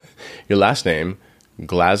Your last name,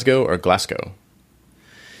 Glasgow or Glasgow?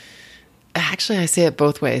 Actually, I say it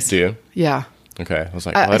both ways. Do you? Yeah. Okay. I was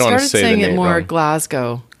like, well, I don't want to say the saying name it more wrong.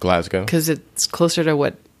 Glasgow. Glasgow? Because it's closer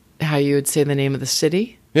to how you would say the name of the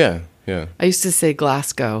city. Yeah, yeah. I used to say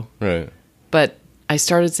Glasgow. Right. But I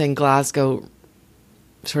started saying Glasgow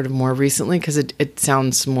sort of more recently because it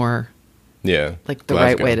sounds more like the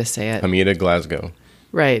right way to say it. Hamidah Glasgow.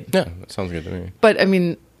 Right. Yeah, that sounds good to me. But, I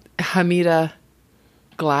mean, Hamidah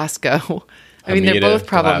Glasgow. I mean, they're both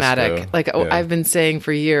problematic. Glasgow. Like, I've been saying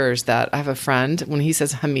for years that I have a friend, when he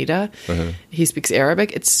says Hamidah, he speaks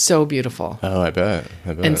Arabic. It's so beautiful. Oh, I bet.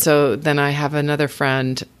 And so then I have another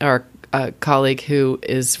friend or a colleague who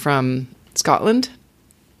is from Scotland.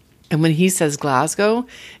 And when he says Glasgow,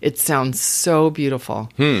 it sounds so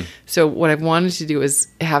beautiful. So what I've wanted to do is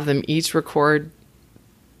have them each record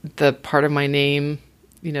the part of my name,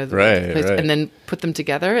 you know, right. and then put them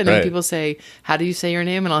together. And then people say, how do you say your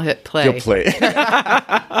name? And I'll hit play. You'll play.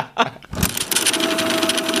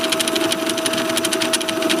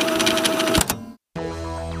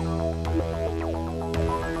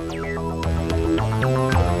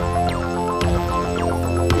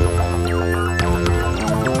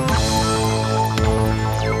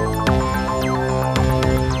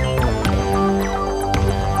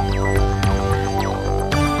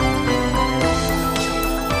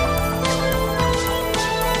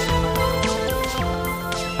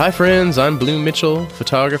 Hi friends, I'm Blue Mitchell,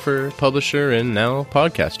 photographer, publisher, and now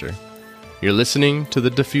podcaster. You're listening to the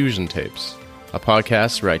Diffusion Tapes, a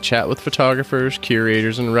podcast where I chat with photographers,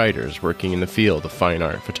 curators, and writers working in the field of fine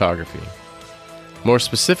art photography. More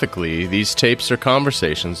specifically, these tapes are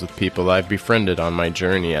conversations with people I've befriended on my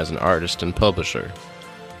journey as an artist and publisher.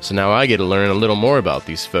 So now I get to learn a little more about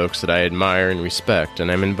these folks that I admire and respect,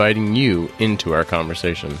 and I'm inviting you into our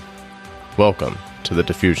conversation. Welcome to the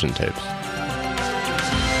Diffusion Tapes.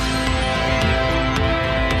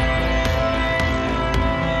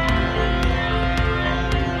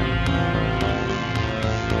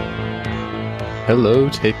 Hello,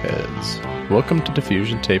 tape heads. Welcome to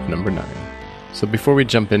Diffusion Tape number 9. So before we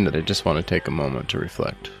jump into it, I just want to take a moment to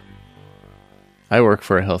reflect. I work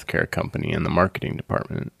for a healthcare company in the marketing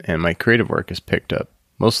department, and my creative work is picked up,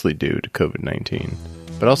 mostly due to COVID-19.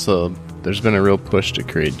 But also, there's been a real push to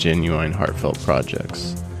create genuine, heartfelt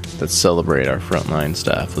projects that celebrate our frontline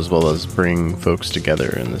staff, as well as bring folks together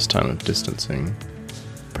in this time of distancing.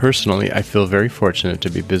 Personally, I feel very fortunate to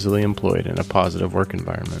be busily employed in a positive work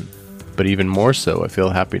environment. But even more so, I feel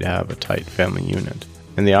happy to have a tight family unit,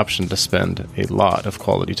 and the option to spend a lot of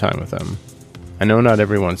quality time with them. I know not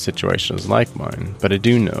everyone's situation is like mine, but I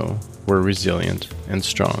do know we're resilient and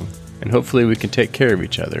strong, and hopefully we can take care of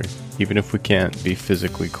each other, even if we can't be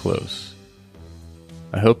physically close.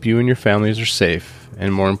 I hope you and your families are safe,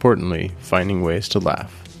 and more importantly, finding ways to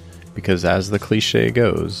laugh, because as the cliche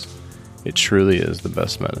goes, it truly is the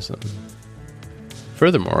best medicine.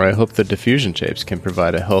 Furthermore, I hope the Diffusion Tapes can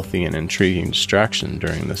provide a healthy and intriguing distraction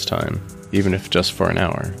during this time, even if just for an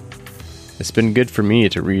hour. It's been good for me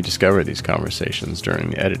to rediscover these conversations during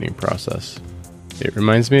the editing process. It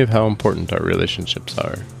reminds me of how important our relationships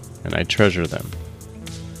are, and I treasure them.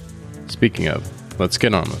 Speaking of, let's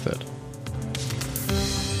get on with it.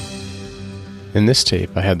 In this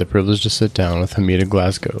tape, I had the privilege to sit down with Hamidah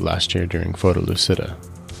Glasgow last year during Photo Lucida.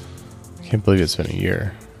 I can't believe it's been a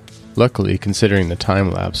year. Luckily, considering the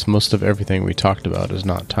time lapse, most of everything we talked about is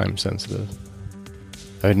not time sensitive.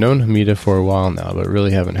 I've known Hamidah for a while now, but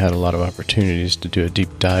really haven't had a lot of opportunities to do a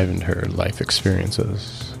deep dive into her life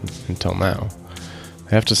experiences until now.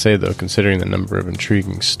 I have to say though, considering the number of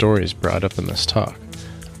intriguing stories brought up in this talk,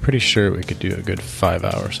 I'm pretty sure we could do a good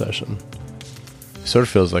 5-hour session. It sort of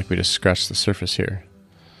feels like we just scratched the surface here.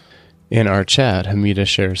 In our chat, Hamidah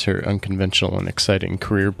shares her unconventional and exciting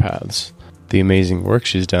career paths, the amazing work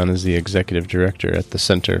she's done as the executive director at the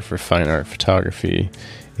Center for Fine Art Photography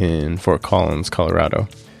in Fort Collins, Colorado,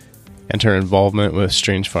 and her involvement with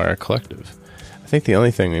Strange Fire Collective. I think the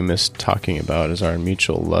only thing we missed talking about is our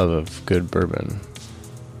mutual love of good bourbon,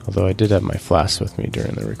 although I did have my flask with me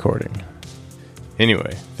during the recording.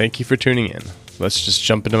 Anyway, thank you for tuning in. Let's just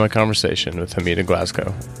jump into my conversation with Hamidah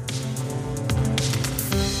Glasgow.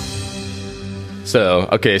 So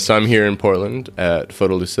I'm here in Portland at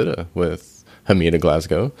Photo Lucida with Hamidah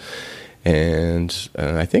Glasgow, and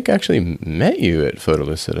I think I actually met you at Photo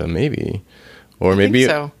Lucida, maybe. Or maybe,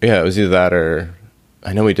 so. Yeah, it was either that or,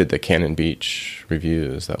 I know we did the Cannon Beach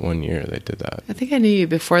reviews that one year they did that. I think I knew you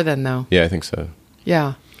before then, though. Yeah, I think so.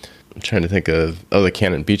 Yeah. I'm trying to think of, the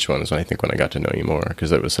Cannon Beach one is when I got to know you more,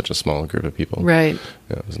 because it was such a small group of people. Right.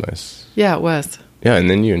 Yeah, it was nice. Yeah, it was. Yeah,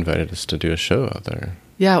 and then you invited us to do a show out there.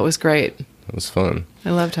 Yeah, it was great. It it was fun.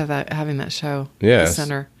 I loved having that show. Yeah. At the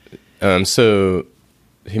center. So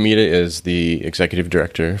Hamidah is the executive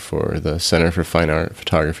director for the Center for Fine Art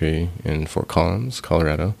Photography in Fort Collins,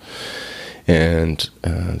 Colorado. And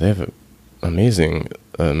they have an amazing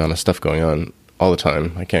amount of stuff going on all the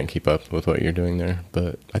time. I can't keep up with what you're doing there.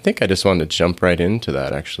 But I think I just wanted to jump right into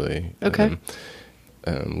that, actually. Okay.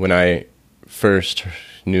 When I first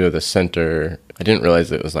knew of the center, I didn't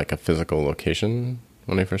realize it was like a physical location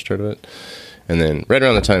when I first heard of it. And then right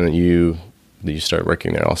around the time that you started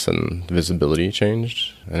working there, all of a sudden the visibility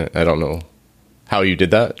changed. I don't know how you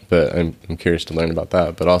did that, but I'm curious to learn about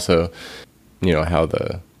that. But also, how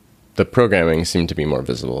the programming seemed to be more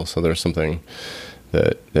visible. So there was something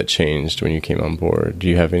that changed when you came on board. Do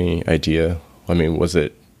you have any idea? I mean, was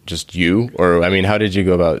it just you? Or, I mean, how did you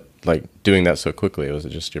go about like doing that so quickly? Was it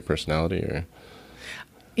just your personality or?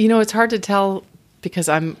 It's hard to tell because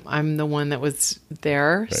I'm the one that was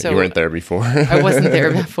there. Right, so you weren't there before. I wasn't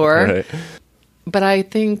there before. Right. But I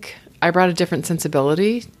think I brought a different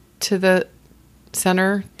sensibility to the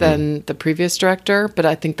center than the previous director. But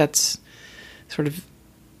I think that's sort of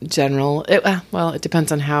general. It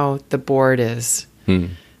depends on how the board is.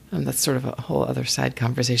 That's sort of a whole other side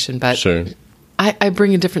conversation. But sure. I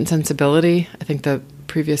bring a different sensibility. I think the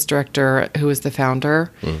previous director, who was the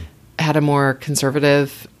founder, had a more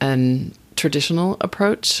conservative and traditional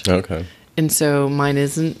approach. Okay. And so mine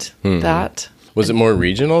isn't that. Was it more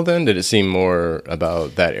regional then? Did it seem more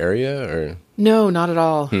about that area or? No, not at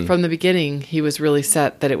all. From the beginning, he was really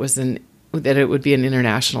set that it would be an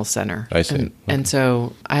international center. I see. And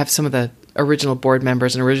so I have some of the original board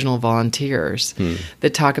members and original volunteers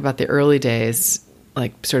that talk about the early days,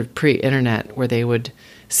 like sort of pre-internet, where they would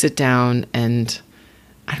sit down and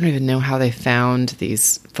I don't even know how they found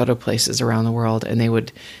these photo places around the world. And they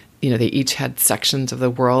would, they each had sections of the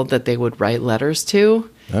world that they would write letters to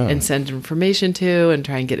and send information to and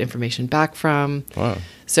try and get information back from. Wow.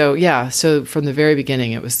 So, so from the very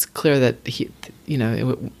beginning, it was clear that it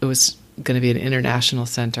was going to be an international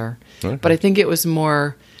center. Okay. But I think it was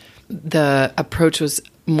more, the approach was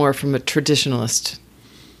more from a traditionalist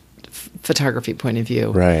photography point of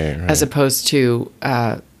view. Right. As opposed to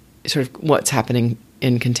sort of what's happening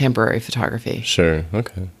in contemporary photography. Sure.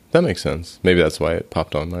 Okay. That makes sense. Maybe that's why it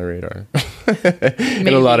popped on my radar. And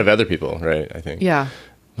a lot of other people, right? I think. Yeah.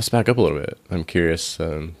 Let's back up a little bit. I'm curious.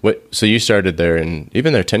 So you started there you've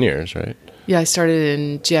been there 10 years, right? Yeah, I started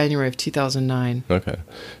in January of 2009. Okay.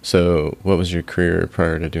 So what was your career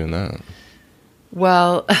prior to doing that?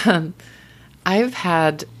 Well, I've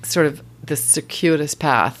had sort of the circuitous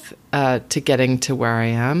path to getting to where I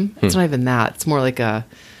am. It's not even that. It's more like a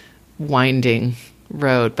winding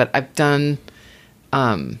road. But I've done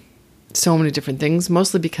so many different things,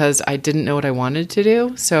 mostly because I didn't know what I wanted to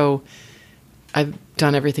do. So I've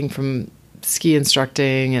done everything from ski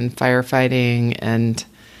instructing and firefighting, and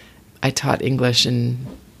I taught English in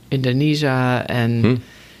Indonesia, and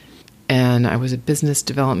I was a business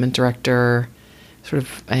development director.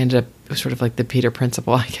 I ended up sort of like the Peter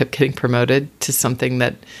principle. I kept getting promoted to something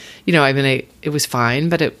that, it was fine,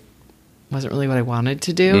 but it wasn't really what I wanted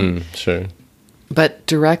to do. Sure. But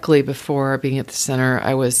directly before being at the center,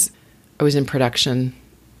 I was in production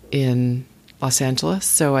in Los Angeles.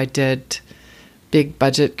 So I did big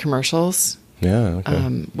budget commercials. Yeah.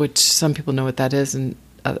 Okay. Which some people know what that is and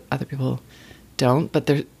other people don't. But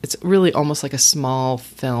it's really almost like a small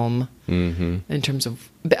film in terms of,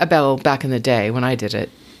 back in the day when I did it,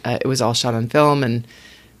 it was all shot on film, and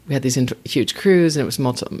we had these huge crews, and it was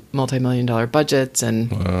multi-million-dollar budgets,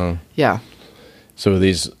 and yeah. So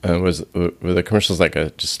these were the commercials like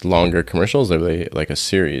just longer commercials, or were they like a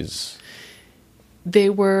series? They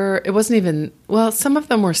were. It wasn't even. Well, some of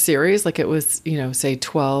them were series, like it was, say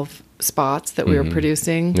 12 spots that we were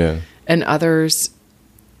producing, and others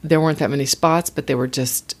there weren't that many spots, but they were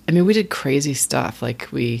just. I mean, we did crazy stuff. Like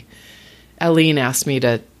Aline asked me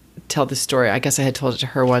to tell the story. I guess I had told it to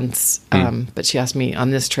her once, but she asked me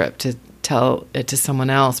on this trip to tell it to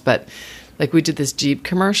someone else. But like we did this Jeep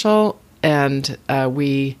commercial. And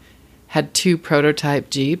we had 2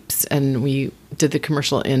 prototype Jeeps, and we did the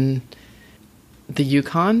commercial in the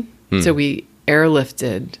Yukon. So we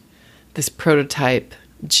airlifted this prototype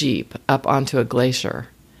Jeep up onto a glacier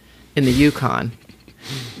in the Yukon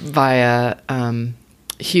via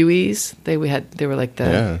Hueys. They were like the.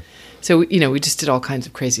 Yeah. So we just did all kinds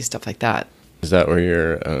of crazy stuff like that. Is that where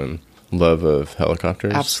your love of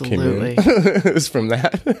helicopters Absolutely. came in? It was from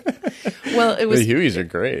that? Well, it was... The Hueys are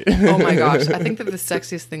great. Oh my gosh. I think they're the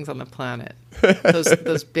sexiest things on the planet.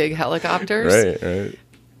 Those big helicopters. Right.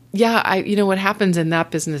 Yeah, what happens in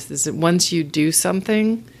that business is that once you do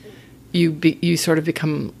something, you sort of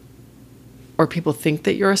become or people think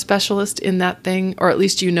that you're a specialist in that thing, or at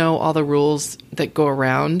least you know all the rules that go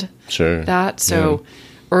around that. So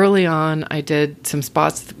early on, I did some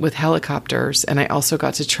spots with helicopters, and I also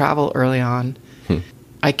got to travel early on.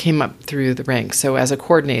 I came up through the ranks. So as a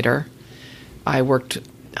coordinator, I worked,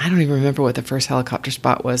 I don't even remember what the first helicopter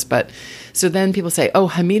spot was, but so then people say, oh,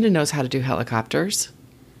 Hamidah knows how to do helicopters.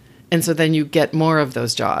 And so then you get more of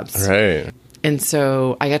those jobs. Right. And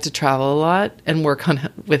so I got to travel a lot and work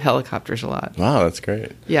with helicopters a lot. Wow, that's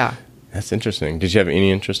great. Yeah. That's interesting. Did you have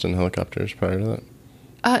any interest in helicopters prior to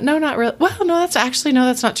that? No, not really. Well, no, that's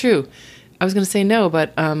not true. I was going to say no,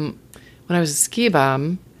 but when I was a ski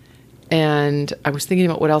bum and I was thinking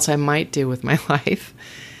about what else I might do with my life,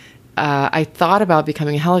 I thought about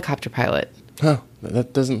becoming a helicopter pilot. Oh,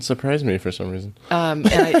 that doesn't surprise me for some reason.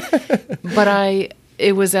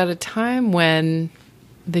 It was at a time when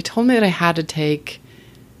they told me that I had to take,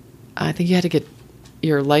 I think you had to get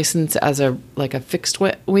your license as a fixed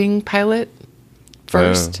wing pilot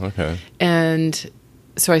first. Oh, okay. And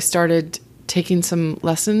so I started taking some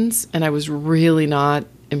lessons, and I was really not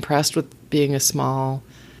impressed with being a small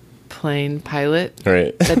plane pilot.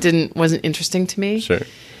 Right. That wasn't interesting to me. Sure.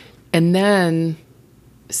 And then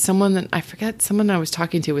someone I was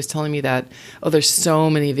talking to was telling me that, there's so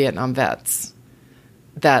many Vietnam vets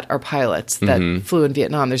that are pilots that flew in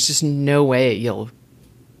Vietnam. There's just no way you'll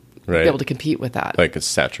be able to compete with that. Like it's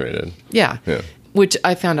saturated. Yeah. Which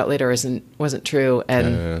I found out later wasn't true.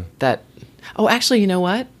 And actually, you know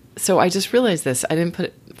what? So I just realized this.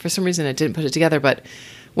 For some reason I didn't put it together, but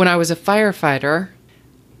when I was a firefighter,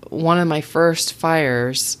 one of my first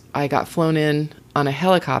fires, I got flown in on a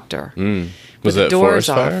helicopter. Was it a forest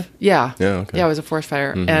fire? Yeah. Yeah, okay. Yeah, it was a forest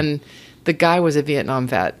fire. And the guy was a Vietnam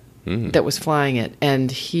vet that was flying it.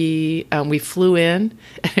 And we flew in,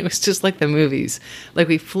 and it was just like the movies. Like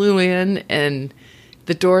we flew in, and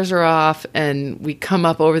the doors are off, and we come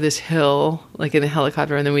up over this hill, like in a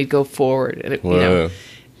helicopter, and then we'd go forward.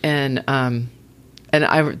 And and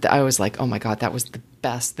I was like, oh my God, that was the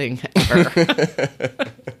best thing ever.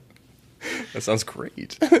 That sounds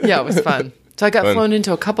great. Yeah, it was fun. So I got flown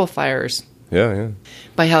into a couple fires. Yeah.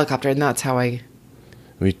 By helicopter, and that's how We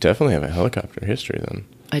definitely have a helicopter history then.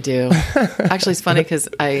 I do. Actually, it's funny because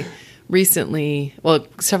I recently,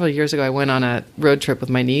 several years ago, I went on a road trip with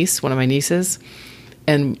my niece, one of my nieces,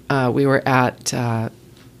 and we were at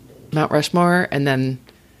Mount Rushmore, and then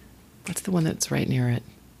what's the one that's right near it?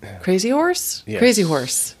 Crazy Horse? Yes. Crazy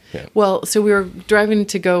Horse. Yeah. Well, so we were driving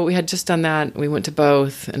to go, we had just done that, we went to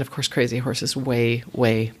both, and of course Crazy Horse is way,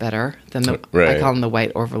 way better than I call them the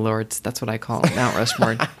white overlords. That's what I call Mount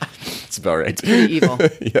Rushmore. That's about right. It's pretty evil.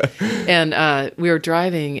 Yeah. And we were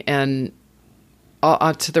driving, and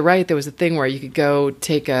to the right there was a thing where you could go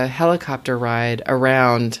take a helicopter ride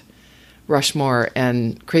around Rushmore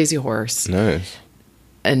and Crazy Horse. Nice.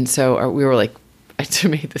 And so we were like, I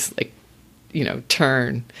made this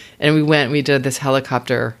turn, and we did this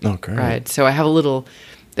helicopter ride. So I have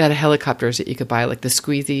they had helicopters that you could buy, like the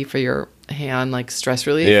squeezy for your hand, like stress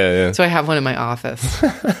relief. Yeah. So I have one in my office.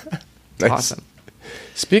 It's awesome.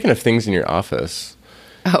 Speaking of things in your office.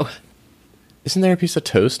 Oh. Isn't there a piece of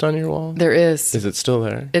toast on your wall? There is. Is it still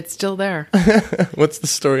there? It's still there. What's the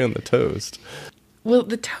story on the toast? Well,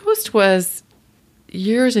 the toast was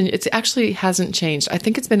years, and it actually hasn't changed. I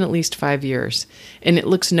think it's been at least 5 years, and it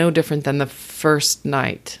looks no different than the first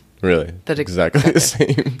night. Really? Exactly the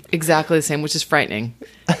same. Exactly the same, which is frightening,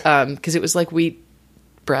 because it was like wheat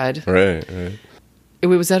bread. Right. It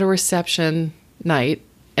was at a reception night,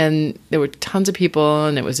 and there were tons of people,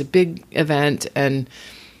 and it was a big event, and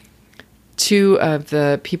two of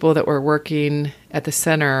the people that were working at the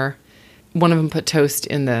center, one of them put toast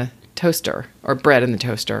in the toaster, or bread in the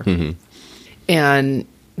toaster. Mm-hmm. And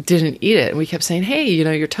didn't eat it. And we kept saying, hey,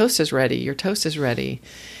 your toast is ready. Your toast is ready.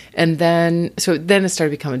 And then it started to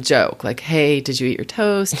become a joke. Like, hey, did you eat your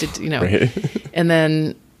toast? Right.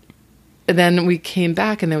 And then we came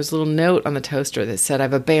back, and there was a little note on the toaster that said,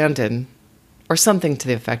 I've abandoned, or something to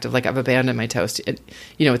the effect of, like, I've abandoned my toast.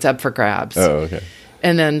 It's up for grabs. Oh, okay.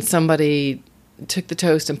 And then somebody took the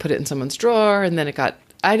toast and put it in someone's drawer, and then it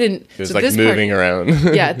was like moving around.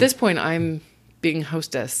 Yeah, at this point, I'm being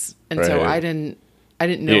hostess, and so I didn't know.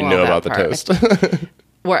 You didn't know about part. the toast.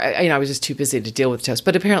 I was just too busy to deal with toast.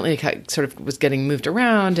 But apparently, it sort of was getting moved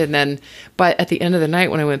around, and then, but at the end of the night,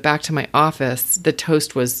 when I went back to my office, the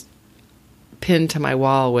toast was pinned to my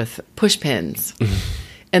wall with push pins,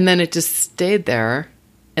 and then it just stayed there.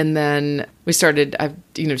 And then we started,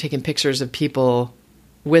 taking pictures of people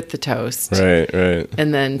with the toast. Right.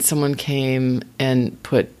 And then someone came and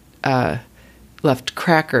left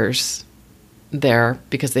crackers there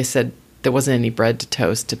because they said there wasn't any bread to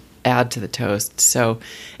toast to add to the toast. So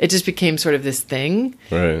it just became sort of this thing.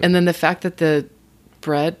 Right. And then the fact that the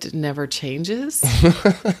bread never changes.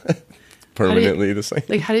 Permanently the same.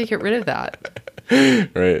 Like, how do you get rid of that?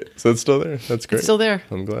 Right. So it's still there. That's great. It's still there.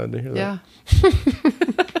 I'm glad to hear that. Yeah.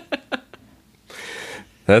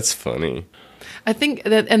 That's funny. I think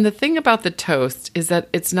that, and the thing about the toast is that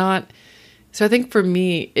it's not. So I think for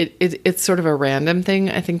me, it's sort of a random thing.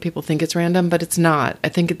 I think people think it's random, but it's not. I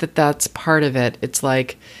think that that's part of it. It's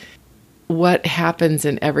like what happens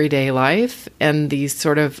in everyday life and these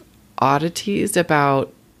sort of oddities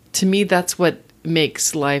about, to me, that's what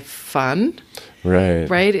makes life fun. Right.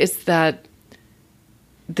 Right? It's that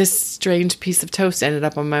this strange piece of toast ended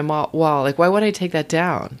up on my wall. Like, why would I take that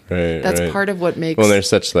down? Right. That's right. part of what makes... Well, there's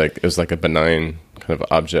such like, it was like a benign kind of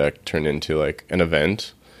object turned into like an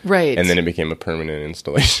event. Right. And then it became a permanent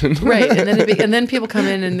installation. Right. And then and then people come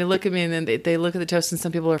in and they look at me and then they look at the toast and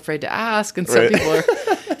some people are afraid to ask and some people are...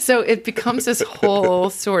 So it becomes this whole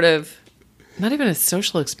sort of, not even a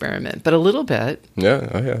social experiment, but a little bit. Yeah.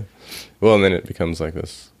 Oh, yeah. Well, and then it becomes like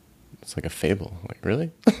this, it's like a fable. Like,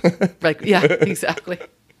 really? Like, yeah, exactly.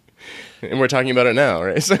 And we're talking about it now,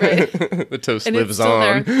 right? So Right. the toast And lives it's still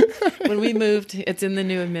on. there. When we moved, it's in the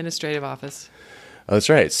new administrative office. Oh, that's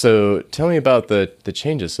right. So tell me about the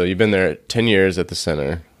changes. So you've been there 10 years at the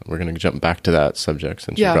center. We're going to jump back to that subject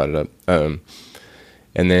since you brought it up.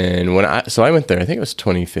 And then I went there, I think it was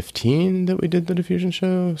 2015 that we did the diffusion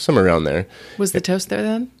show, somewhere around there. Was the toast there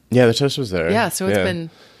then? Yeah, the toast was there. Yeah, so it's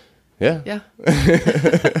been... Yeah. Yeah.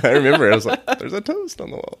 I remember. I was like, there's a toast on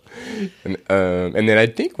the wall. And then I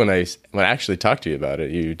think when I actually talked to you about it,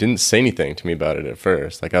 you didn't say anything to me about it at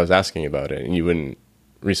first. Like, I was asking about it and you wouldn't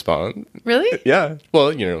respond. Really? Yeah.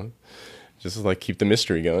 Well, just like keep the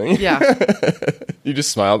mystery going. Yeah. You just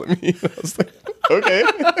smiled at me. I was like, okay.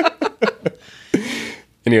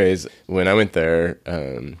 Anyways, when I went there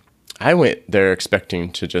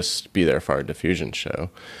expecting to just be there for our diffusion show,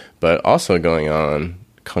 but also going on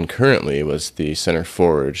concurrently was the Center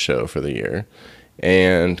Forward show for the year,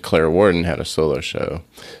 and Claire Warden had a solo show.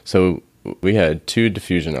 So we had 2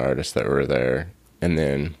 diffusion artists that were there, and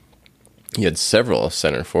then you had several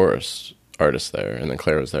Center Forward artists there, and then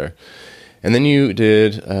Claire was there. And then we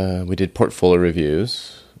did portfolio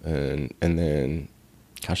reviews, and then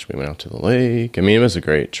gosh, we went out to the lake. I mean, it was a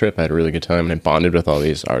great trip. I had a really good time, and I bonded with all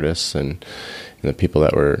these artists and the people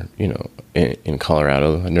that were, in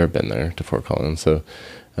Colorado. I'd never been there to Fort Collins, so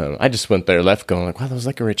I just went there, left going like, wow, that was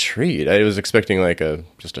like a retreat. I was expecting like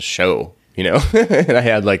just a show, and I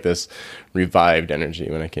had like this revived energy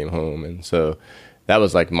when I came home, and so that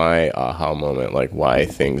was like my aha moment, like why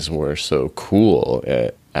things were so cool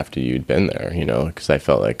after you'd been there, because I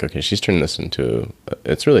felt like, okay, she's turning this into,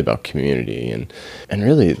 it's really about community and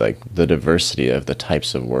really like the diversity of the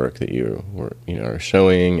types of work that you were, are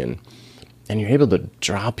showing, and you're able to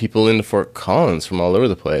draw people into Fort Collins from all over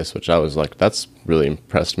the place, which I was like, that's really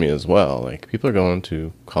impressed me as well. Like, people are going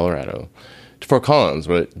to Colorado, to Fort Collins,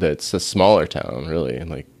 where that's a smaller town, really,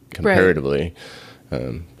 like comparatively.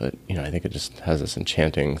 Right. But I think it just has this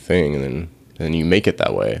enchanting thing, and then you make it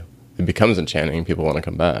that way. It becomes enchanting. People want to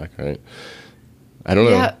come back, right? I don't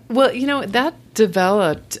know. Yeah, well, that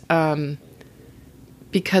developed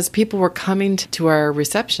because people were coming to our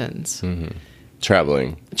receptions. Mm-hmm.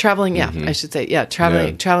 Traveling, yeah, mm-hmm. I should say, yeah,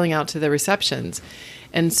 traveling out to the receptions.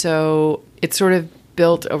 And so it sort of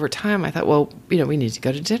built over time. I thought, well, we need to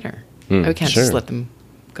go to dinner. We can't just let them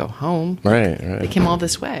go home. Right. They came all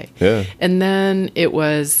this way. Yeah. And then it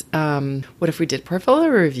was, what if we did portfolio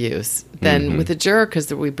reviews then with the juror,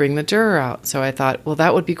 because we bring the juror out. So I thought, well,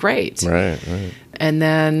 that would be great. Right. And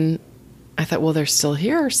then I thought, well, they're still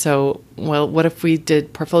here. So, well, what if we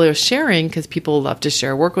did portfolio sharing? Because people love to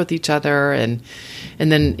share work with each other, and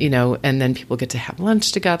then and then people get to have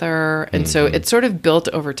lunch together. And so it sort of built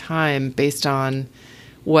over time based on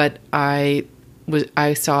what I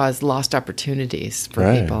saw as lost opportunities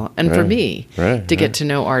for people and for me to get to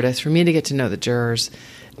know artists, for me to get to know the jurors,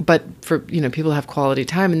 but for people to have quality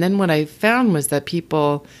time. And then what I found was that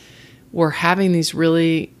people were having these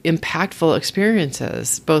really impactful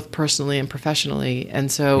experiences, both personally and professionally.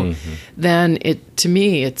 And so then to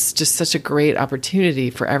me, it's just such a great opportunity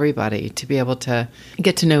for everybody to be able to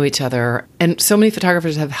get to know each other. And so many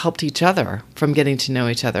photographers have helped each other from getting to know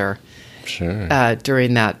each other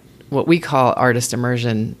during that, what we call Artist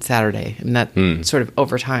Immersion Saturday. And that sort of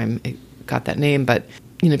over time it got that name. But,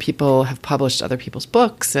 people have published other people's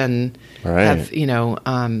books and have,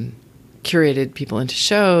 curated people into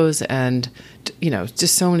shows, and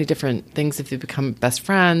just so many different things if they become best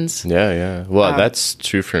friends. Yeah. Well, that's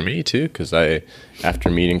true for me too, because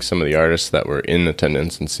after meeting some of the artists that were in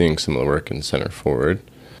attendance and seeing some of the work in Center Forward,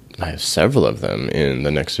 I have several of them in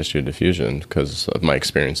the next issue of Diffusion because of my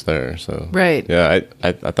experience there. So Right. yeah,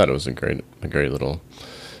 I thought it was a great little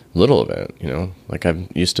event. You know, like I'm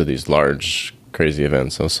used to these large, crazy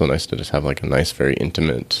events. So it's so nice to just have like a nice, very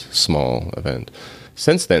intimate, small event.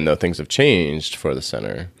 Since then, though, things have changed for the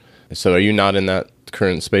center. So are you not in that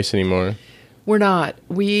current space anymore? We're not.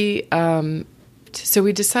 So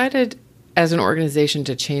we decided as an organization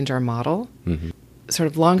to change our model. Mm-hmm. Sort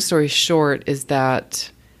of long story short is that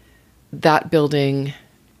building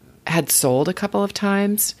had sold a couple of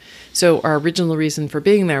times. So our original reason for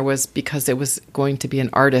being there was because it was going to be an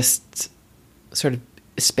artist's sort of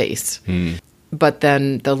space. Mm. But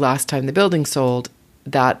then the last time the building sold,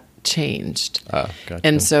 that changed. Gotcha.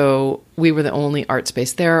 And so we were the only art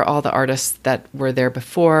space there. All the artists that were there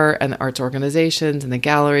before and the arts organizations and the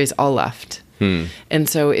galleries all left. And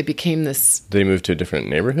so it became this... Did they move to a different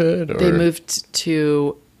neighborhood? Or? They moved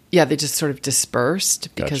to... Yeah, they just sort of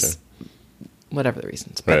dispersed because... Gotcha. Whatever the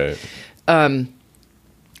reasons. But, right.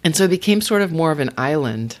 And so it became sort of more of an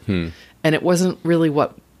island. And it wasn't really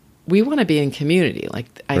what... We want to be in community.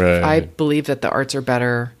 Like, I believe that the arts are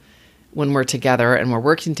better when we're together and we're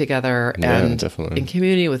working together and definitely. In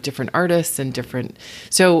community with different artists and different...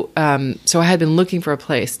 So I had been looking for a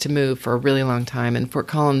place to move for a really long time. And Fort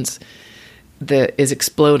Collins... is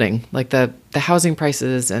exploding, like the housing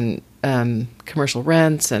prices and commercial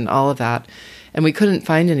rents and all of that. And we couldn't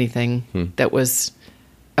find anything that was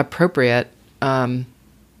appropriate.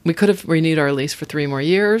 We could have renewed our lease for 3 more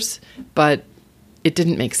years, but it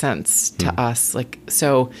didn't make sense to us.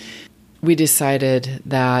 So we decided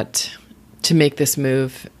that to make this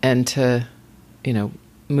move and to,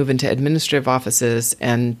 move into administrative offices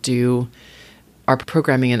and do our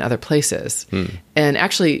programming in other places. And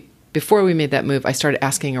actually, before we made that move, I started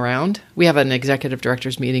asking around. We have an executive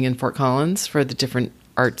directors meeting in Fort Collins for the different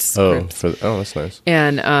arts groups. That's nice.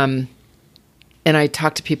 And I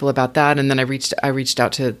talked to people about that, and then I reached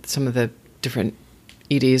out to some of the different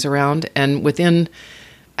EDs around, and within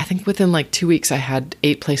like 2 weeks, I had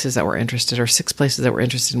 8 places that were interested, or 6 places that were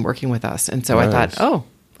interested in working with us. And so nice. I thought, oh,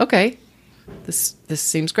 okay, this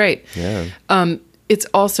seems great. Yeah. It's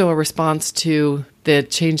also a response to the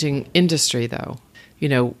changing industry, though.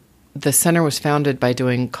 The center was founded by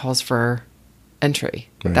doing calls for entry.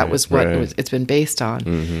 Right, that was what it's been based on.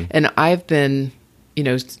 Mm-hmm. And I've been,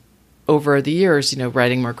 over the years,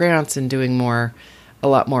 writing more grants and doing a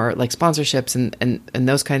lot more like sponsorships and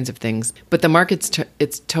those kinds of things. But the market's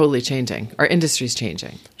it's totally changing. Our industry's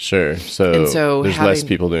changing. Sure. So there's less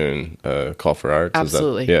people doing call for arts?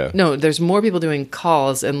 Absolutely. Yeah. No, there's more people doing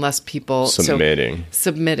calls and less people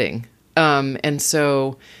submitting. And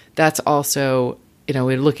so that's also...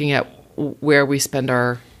 we're looking at where we spend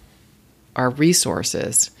our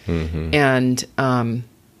resources, and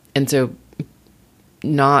so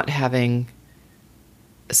not having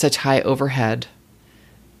such high overhead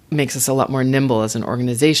makes us a lot more nimble as an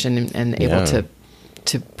organization and able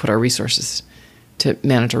to put our resources, to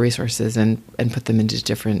manage our resources and put them into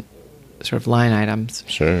different sort of line items.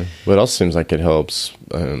 Sure. But it also seems like it helps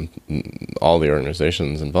all the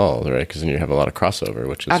organizations involved, right? Because then you have a lot of crossover,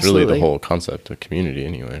 which is Absolutely. really the whole concept of community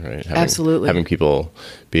anyway, right? Absolutely. Having people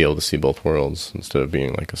be able to see both worlds instead of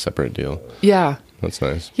being like a separate deal. Yeah. That's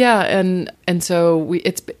nice. Yeah, and so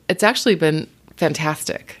it's actually been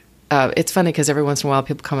fantastic. It's funny because every once in a while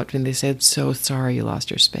people come up to me and they say, "I'm so sorry you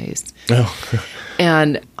lost your space." Oh.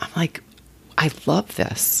 And I'm like, I love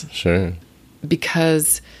this. Sure.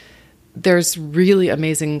 Because there's really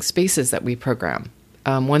amazing spaces that we program.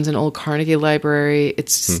 One's an old Carnegie library.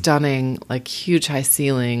 It's stunning, like huge high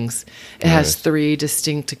ceilings. It has 3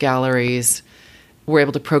 distinct galleries. We're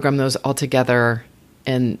able to program those all together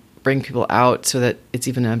and bring people out so that it's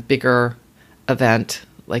even a bigger event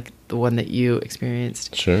like the one that you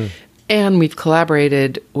experienced. Sure. And we've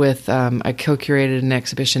collaborated with, I co-curated an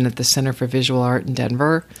exhibition at the Center for Visual Art in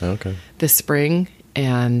Denver this spring.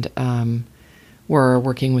 And we're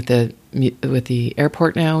working with the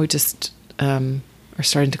airport now. We just are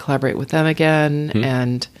starting to collaborate with them again,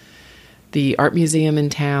 and the art museum in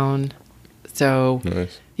town. So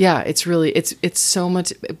nice. Yeah, it's really it's so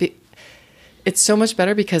much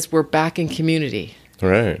better because we're back in community.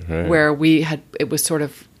 Right. Where we were sort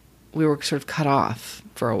of cut off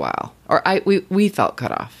for a while, or we felt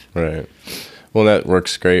cut off. Right. Well, that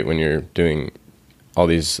works great when you're doing all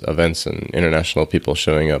these events and international people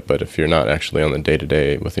showing up, but if you're not actually on the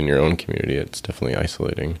day-to-day within your own community, it's definitely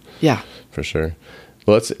isolating. Yeah. For sure.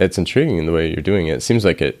 Well, it's intriguing in the way you're doing it. It seems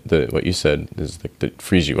like what you said is that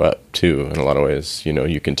frees you up, too, in a lot of ways.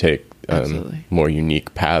 You can take more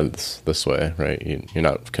unique paths this way, right? You're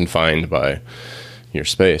not confined by your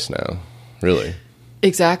space now, really.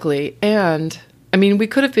 Exactly. And I mean, we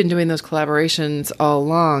could have been doing those collaborations all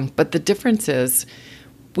along, but the difference is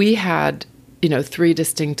we had, 3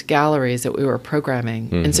 distinct galleries that we were programming.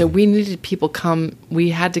 Mm-hmm. And so we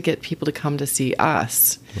had to get people to come to see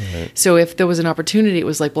us. Right. So if there was an opportunity, it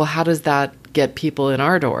was like, well, how does that get people in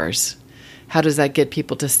our doors? How does that get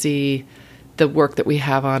people to see the work that we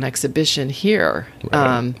have on exhibition here?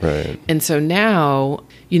 Right. And so now,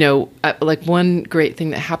 like one great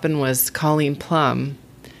thing that happened was Colleen Plum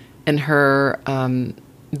and her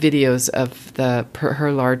videos of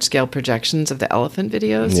her large-scale projections of the elephant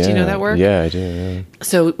videos. Yeah. Do you know that work? Yeah, I do. Yeah.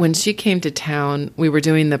 So when she came to town, we were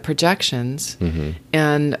doing the projections. Mm-hmm.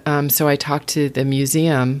 And so I talked to the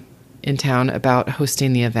museum in town about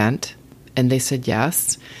hosting the event, and they said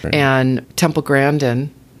yes. Right. And Temple Grandin,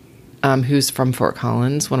 who's from Fort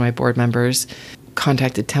Collins, one of my board members,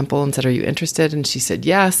 contacted Temple and said, "Are you interested?" And she said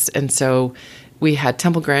yes. And so we had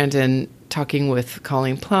Temple Grandin talking with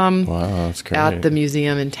Colleen Plum at the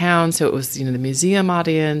museum in town. So it was, the museum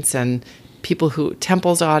audience and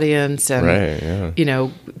Temple's audience and,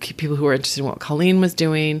 people who were interested in what Colleen was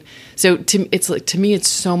doing. So to me, it's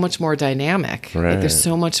so much more dynamic. Right. Like there's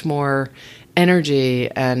so much more energy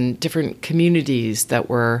and different communities that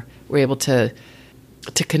we're able to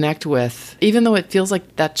connect with. Even though it feels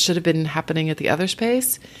like that should have been happening at the other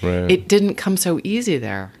space, it didn't come so easy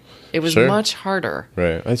there. It was much harder.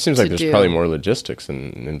 Right. It seems like there's probably more logistics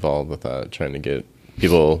involved with that, trying to get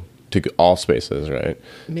people to all spaces, right?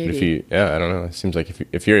 Maybe. I don't know. It seems like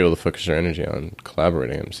if you're able to focus your energy on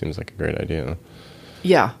collaborating, it seems like a great idea.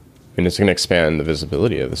 Yeah. I mean, it's going to expand the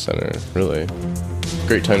visibility of the center, really.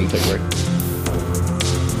 Great time to take a break.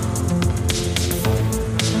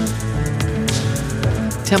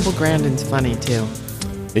 Temple Grandin's funny, too.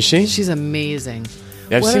 Is she? She's amazing.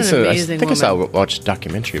 Yeah, I've seen some. I think woman. I saw watched a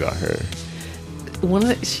documentary about her.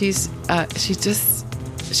 She's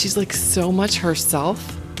like so much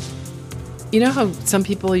herself. You know how some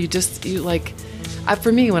people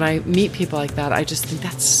for me, when I meet people like that, I just think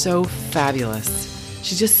that's so fabulous.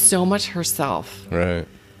 She's just so much herself. Right.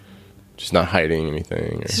 She's not hiding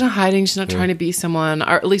anything. She's not hiding. She's not trying to be someone,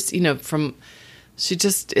 or at least, she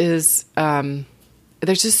just is,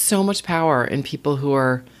 there's just so much power in people who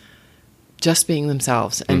are just being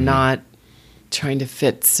themselves and not trying to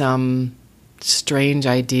fit some strange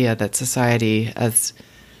idea that society has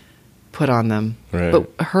put on them. Right.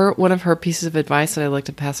 But one of her pieces of advice that I'd like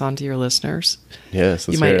to pass on to your listeners. Yes,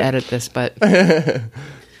 you might edit this, but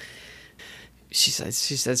she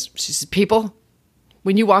says, people,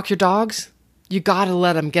 when you walk your dogs, you got to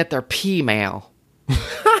let them get their pee mail.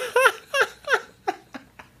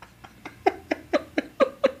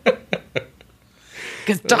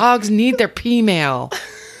 Because dogs need their pee mail.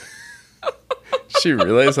 She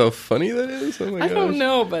realize how funny that is? Oh my gosh. I don't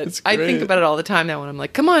know, but I think about it all the time now when I'm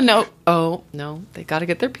like, come on, no. Oh, no, they got to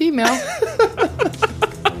get their pee mail.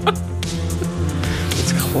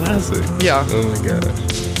 It's classic. Yeah. Oh my gosh.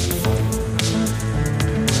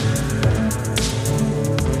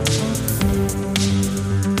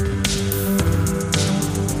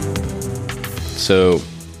 So,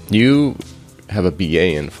 you have a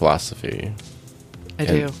BA in philosophy. I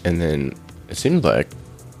do. And then it seemed like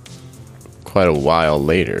quite a while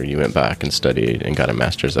later, you went back and studied and got a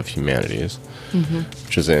Master's of Humanities,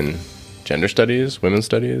 which was in gender studies, women's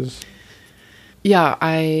studies. Yeah,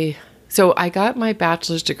 I got my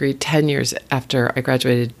bachelor's degree 10 years after I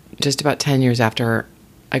graduated, just about 10 years after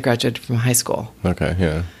I graduated from high school. Okay,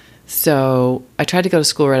 yeah. So I tried to go to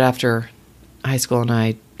school right after high school, and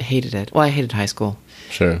I hated it. Well, I hated high school.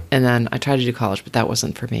 Sure. And then I tried to do college, but that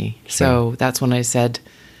wasn't for me. Sure. So that's when I said,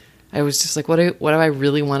 I was just like, what do I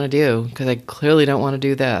really want to do? Because I clearly don't want to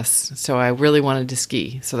do this. So I really wanted to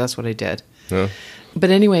ski. So that's what I did. Yeah. But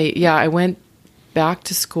anyway, yeah, I went back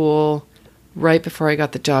to school right before I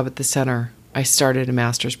got the job at the center. I started a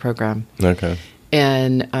master's program. Okay.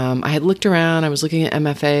 And I had looked around. I was looking at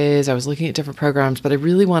MFAs. I was looking at different programs. But I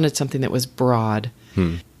really wanted something that was broad.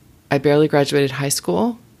 I barely graduated high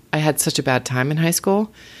school. I had such a bad time in high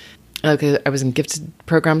school. I was in gifted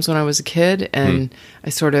programs when I was a kid, and I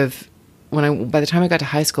sort of, by the time I got to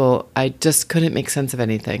high school, I just couldn't make sense of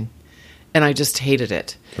anything, and I just hated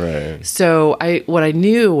it. Right. So what I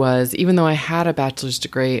knew was, even though I had a bachelor's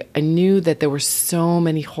degree, I knew that there were so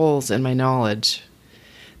many holes in my knowledge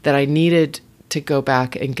that I needed to go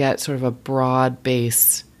back and get sort of a broad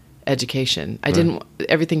base education.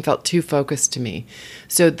 Everything felt too focused to me.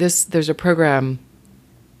 So there's a program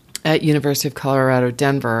at University of Colorado,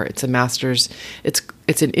 Denver. It's a master's. It's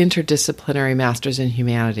an interdisciplinary master's in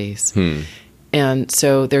humanities. And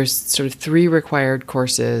so there's sort of 3 required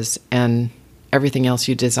courses and everything else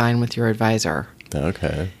you design with your advisor.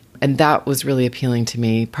 Okay. And that was really appealing to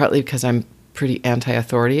me, partly because I'm pretty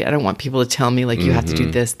anti-authority. I don't want people to tell me, like, you have to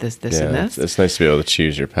do this, and this. It's nice to be able to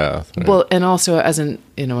choose your path. Right? Well, and also as an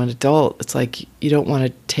adult, it's like you don't want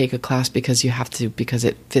to take a class because you have to, because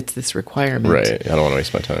it fits this requirement. Right. I don't want to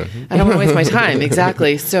waste my time. I don't want to waste my time.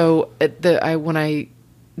 Exactly. So when I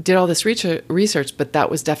did all this research, but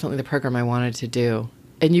that was definitely the program I wanted to do.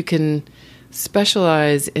 And you can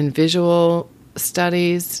specialize in visual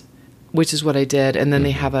studies, which is what I did. And then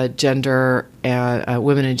they have a gender and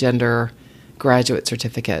women and gender graduate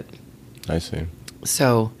certificate. I see.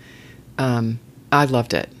 So I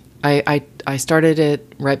loved it. I started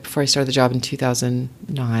it right before I started the job in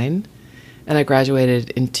 2009, and I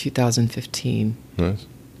graduated in 2015. Nice.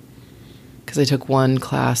 Because I took one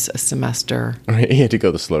class a semester. Right, you had to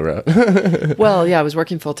go the slow route. Well, yeah, I was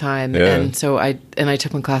working full time, Yeah. and so I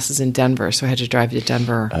took my classes in Denver, so I had to drive to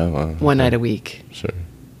Denver one night a week. Sure.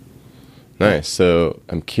 Nice. So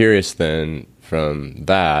I'm curious then, from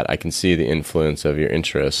that, I can see the influence of your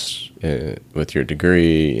interest with your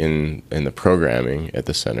degree in the programming at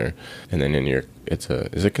the center, and then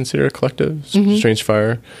is it considered a collective? Strange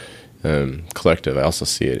Fire collective. I also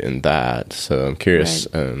see it in that. So I'm curious.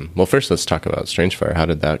 Right. Well, first let's talk about Strange Fire. How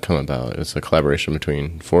did that come about? It's a collaboration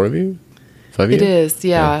between 4 of you, 5 of you. It is,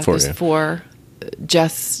 yeah. Four, There's 4: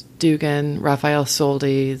 Jess Dugan, Raphael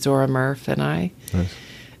Soldi, Zora Murph, and I. Nice.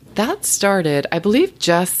 That started, I believe,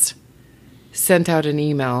 Jess sent out an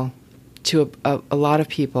email to a lot of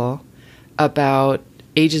people about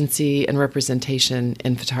agency and representation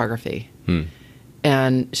in photography.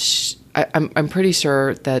 And I'm pretty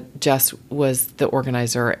sure that Jess was the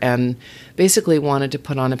organizer and basically wanted to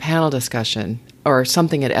put on a panel discussion or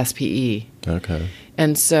something at SPE. Okay.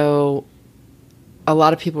 And so a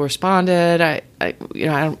lot of people responded. I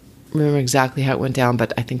don't remember exactly how it went down,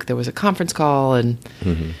 but I think there was a conference call, and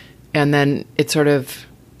then it sort of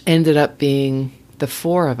ended up being the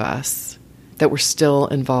 4 of us that were still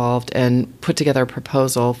involved and put together a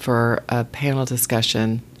proposal for a panel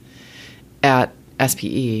discussion at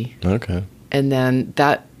SPE. Okay. And then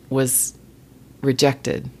that was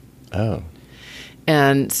rejected. Oh.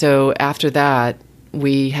 And so after that,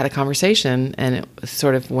 we had a conversation, and it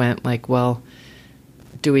sort of went like, well,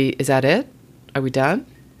 is that it? Are we done?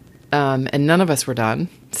 And none of us were done.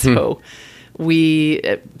 So we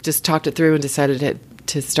just talked it through and decided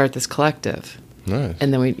to start this collective. Nice.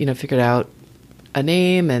 And then we, figured out a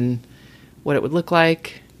name and what it would look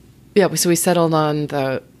like. Yeah, so we settled on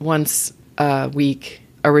the once a week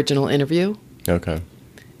original interview. Okay.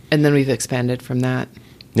 And then we've expanded from that.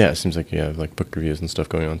 Yeah, it seems like you have like book reviews and stuff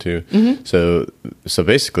going on too. So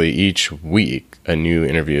basically each week a new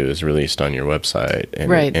interview is released on your website, and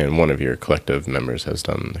right. and one of your collective members has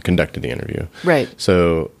conducted the interview. Right.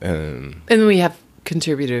 So and then we have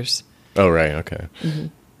contributors. Oh, right. Okay.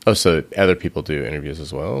 Oh, so other people do interviews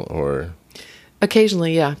as well, or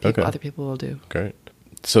occasionally, yeah. Okay. Other people will do. Great.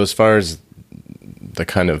 So as far as the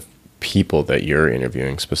kind of people that you're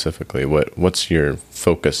interviewing specifically, what's your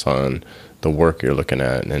focus on the work you're looking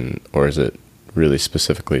at, or is it really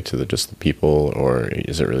specifically to just the people, or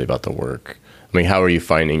is it really about the work? I mean, how are you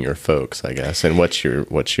finding your folks, I guess, and what's your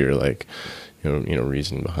like,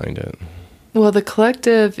 reason behind it? Well, the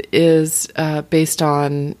collective is based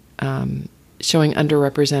on showing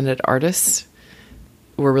underrepresented artists.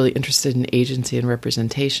 We're really interested in agency and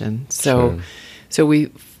representation. So we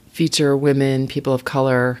feature women, people of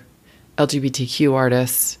color, LGBTQ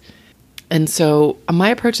artists. And so my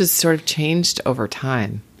approach has sort of changed over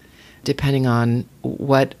time, depending on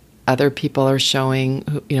what other people are showing,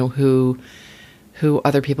 who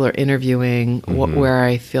other people are interviewing, where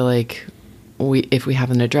I feel like if we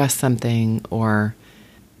haven't addressed something, or...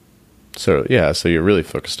 So you're really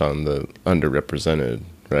focused on the underrepresented,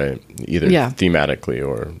 right? Either thematically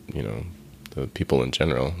or, the people in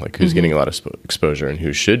general, like who's getting a lot of exposure and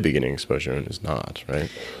who should be getting exposure and is not,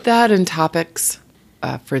 right? That and topics,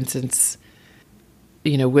 for instance,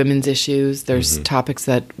 women's issues. There's topics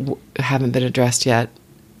that haven't been addressed yet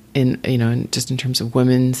in just in terms of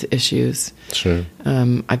women's issues. Sure.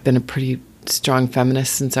 I've been a pretty strong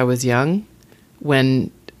feminist since I was young.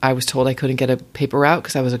 When I was told I couldn't get a paper route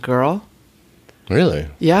because I was a girl. Really?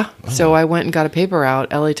 Yeah. Oh. So I went and got a paper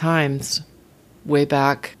route, LA Times, way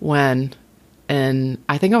back when. And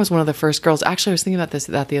I think I was one of the first girls. Actually, I was thinking about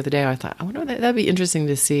that the other day. I thought, I wonder, that'd be interesting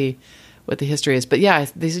to see what the history is. But yeah,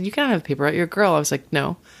 they said, you can't have a paper route. You're a girl. I was like,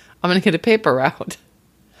 no, I'm going to get a paper route.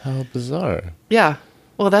 How bizarre. Yeah.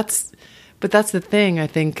 Well, that's the thing. I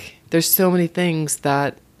think there's so many things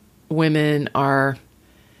that women are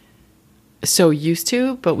so used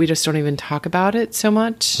to, but we just don't even talk about it so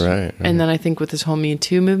much. Right. And then I think with this whole Me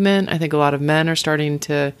Too movement, I think a lot of men are starting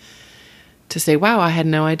to say, wow, I had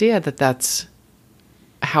no idea that that's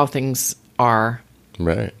how things are.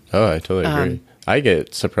 Right. Oh, I totally agree. I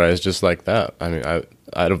get surprised just like that. I mean,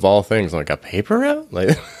 out of all things, like a paper route,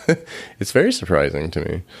 like it's very surprising to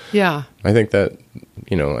me. Yeah. I think that,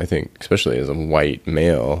 I think especially as a white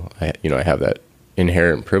male, I have that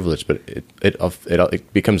inherent privilege, but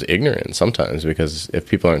it becomes ignorant sometimes, because if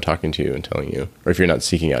people aren't talking to you and telling you, or if you're not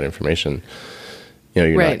seeking out information,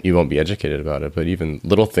 you won't be educated about it. But even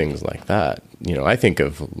little things like that, I think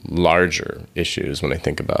of larger issues when I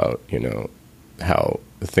think about, how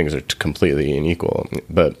things are completely unequal.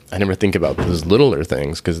 But I never think about those littler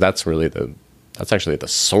things, because that's actually the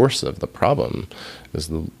source of the problem, is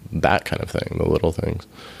that kind of thing, the little things.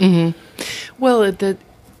 Mm-hmm. Well,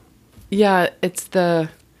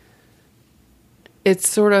 it's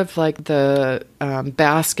sort of like the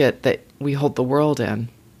basket that we hold the world in.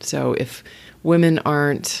 So if women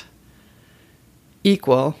aren't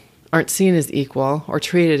seen as equal or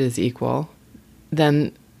treated as equal,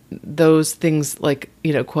 then those things, like,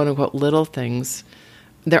 quote unquote little things,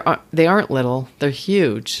 they aren't little, they're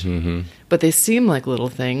huge. Mm-hmm. But they seem like little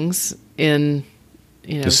things in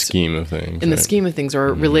the scheme of things. In the scheme of things,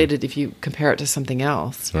 or related if you compare it to something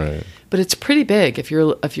else. Right. But it's pretty big if you're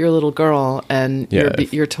a little girl and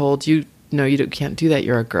you're told you can't do that.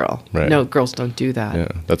 You're a girl. Right. No, girls don't do that.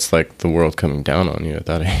 Yeah, that's like the world coming down on you at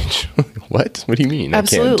that age. What? What do you mean?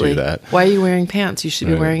 Absolutely. I can't do that. Why are you wearing pants? You should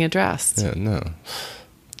be wearing a dress. Yeah, no.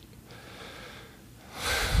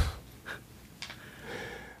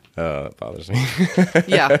 It bothers me.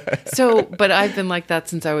 Yeah. So, but I've been like that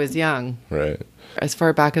since I was young. Right. As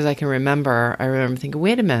far back as I can remember, I remember thinking,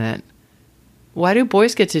 wait a minute, why do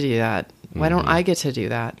boys get to do that? Why don't I get to do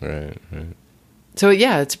that? Right. So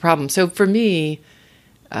yeah, it's a problem. So for me,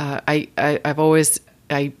 I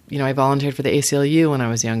volunteered for the ACLU when I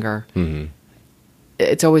was younger. Mm-hmm.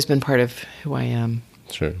 It's always been part of who I am.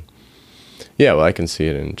 Sure. Yeah, well, I can see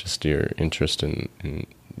it in just your interest in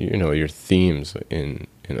your themes in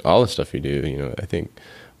all the stuff you do. I think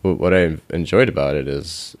what I've enjoyed about it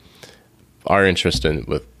is our interest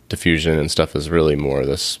with diffusion and stuff is really more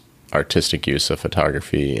this artistic use of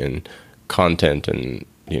photography, and content and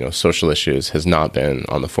social issues has not been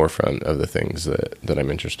on the forefront of the things that I'm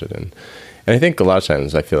interested in. And I think a lot of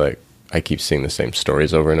times I feel like I keep seeing the same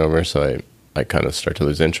stories over and over, so I kind of start to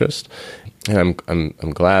lose interest. And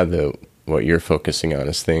I'm glad that what you're focusing on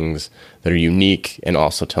is things that are unique and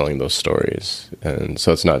also telling those stories. And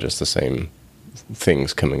so it's not just the same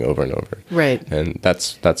things coming over and over. Right. And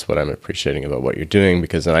that's what I'm appreciating about what you're doing,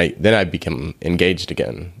 because then I become engaged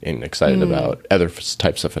again and excited about other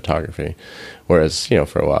types of photography. Whereas,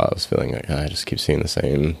 for a while I was feeling like I just keep seeing the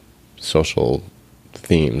same social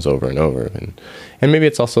themes over and over. And maybe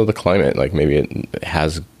it's also the climate, like maybe it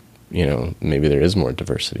has, maybe there is more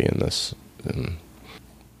diversity in this.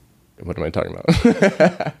 What am I talking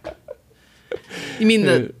about? You mean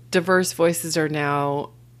the diverse voices are now,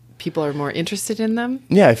 people are more interested in them?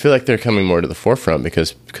 Yeah, I feel like they're coming more to the forefront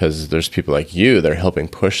because there's people like you that are helping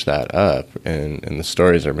push that up, and the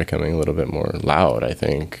stories are becoming a little bit more loud, I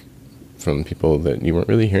think, from people that you weren't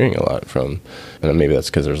really hearing a lot from. And maybe that's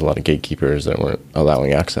because there's a lot of gatekeepers that weren't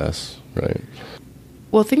allowing access, right?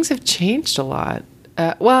 Well, things have changed a lot.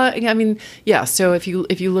 So if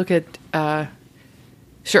you look at...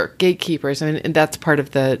 Sure, gatekeepers. I mean, and that's part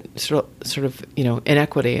of the sort of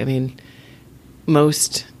inequity. I mean,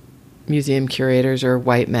 most museum curators are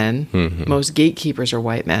white men. Mm-hmm. Most gatekeepers are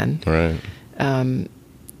white men. Right.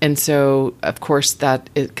 And so, of course,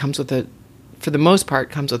 that it comes with for the most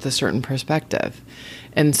part, comes with a certain perspective.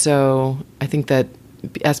 And so, I think that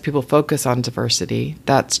as people focus on diversity,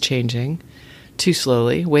 that's changing too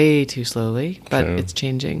slowly, way too slowly, but Sure. It's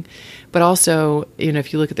changing. But also,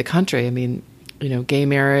 if you look at the country, I mean, gay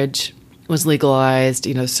marriage was legalized.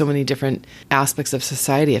 So many different aspects of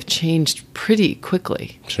society have changed pretty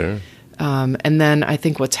quickly. Sure. And then I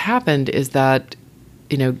think what's happened is that,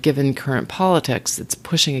 given current politics, it's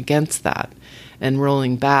pushing against that and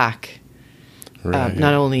rolling back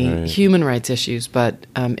not only human rights issues, but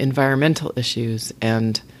environmental issues,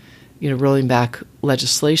 and, rolling back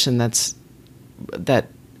legislation that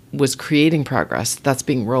was creating progress that's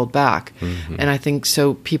being rolled back. Mm-hmm. And I think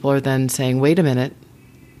so people are then saying, wait a minute,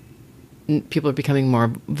 people are becoming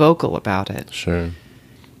more vocal about it. Sure.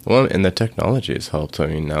 Well, and the technology has helped. I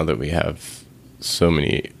mean, now that we have so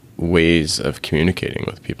many ways of communicating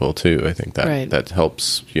with people too, I think that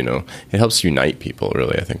helps, it helps unite people,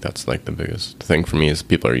 really. I think that's like the biggest thing for me, is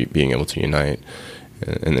people are being able to unite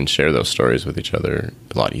and then share those stories with each other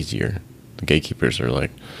a lot easier The gatekeepers are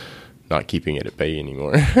like not keeping it at bay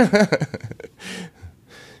anymore.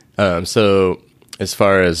 So as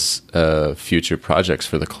far as future projects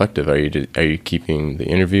for the collective, are you keeping the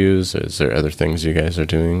interviews? Is there other things you guys are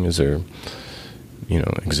doing? Is there,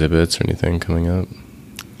 exhibits or anything coming up?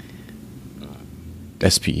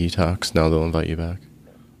 SPE talks, now they'll invite you back.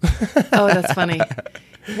 Oh, that's funny.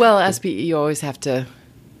 Well, SPE, you always have to,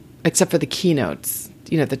 except for the keynotes,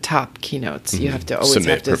 the top keynotes, you have to always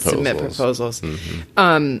submit proposals.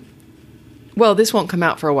 Mm-hmm. Well, this won't come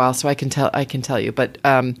out for a while, so I can tell you, but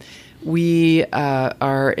we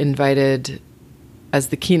are invited as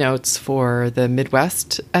the keynotes for the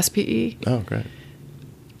Midwest SPE. Oh, great.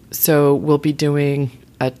 So we'll be doing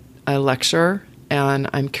a lecture, and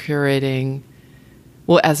I'm curating,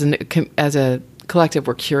 as a collective,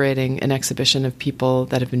 we're curating an exhibition of people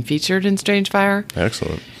that have been featured in Strange Fire.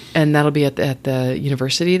 Excellent. And that'll be at the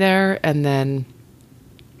university there. And then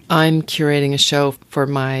I'm curating a show for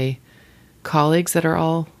my colleagues that are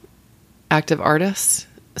all active artists.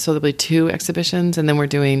 So there'll be 2 exhibitions. And then we're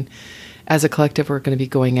doing, as a collective, we're going to be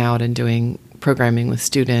going out and doing programming with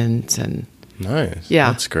students. And nice.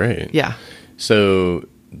 Yeah. That's great. Yeah. So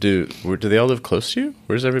do they all live close to you?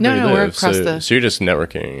 Where does everybody live? We're across so you're just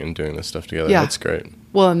networking and doing this stuff together. Yeah. That's great.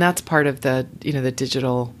 Well, and that's part of the, the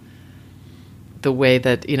digital, the way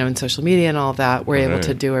that, in social media and all of that, we're able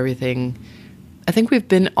to do everything. I think we've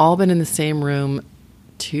all been in the same room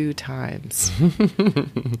 2 times.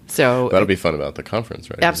 So that'll be fun about the conference,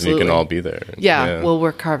 right? Absolutely. You can all be there. Yeah. Well,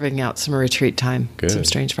 we're carving out some retreat time, some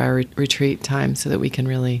Strange Fire retreat time, so that we can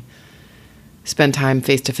really spend time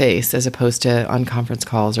face to face as opposed to on conference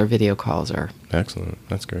calls or video calls. Or excellent.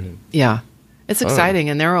 That's great. Yeah, it's exciting,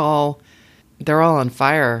 and they're all on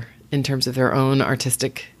fire in terms of their own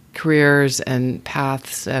artistic careers and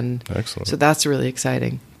paths, and excellent. So that's really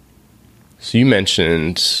exciting. So you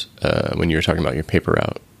mentioned when you were talking about your paper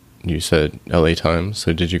route, you said LA Times.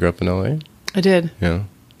 So did you grow up in LA? I did. Yeah.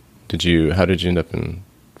 How did you end up in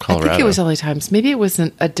Colorado? I think it was LA Times. Maybe it was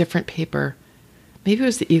a different paper. Maybe it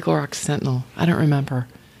was the Eagle Rock Sentinel. I don't remember.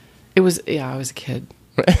 I was a kid.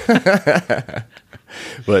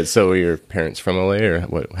 What? So were your parents from LA, or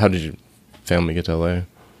what? How did your family get to LA?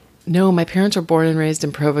 No, my parents were born and raised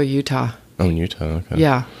in Provo, Utah. Oh, in Utah. Okay.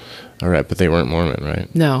 Yeah. All right, but they weren't Mormon,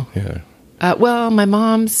 right? No. Yeah. Well, my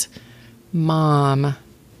mom's mom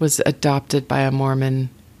was adopted by a Mormon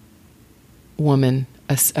woman,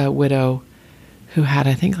 a widow, who had,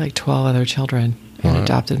 I think, like 12 other children, and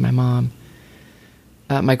adopted my mom,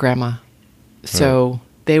 my grandma. So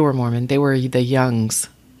they were Mormon. They were the Youngs.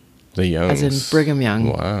 The Youngs. As in Brigham Young.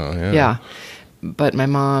 Wow, yeah. Yeah. But my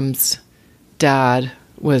mom's dad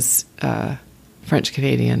was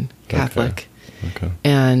French-Canadian Catholic. Okay.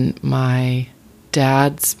 And my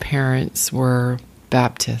dad's parents were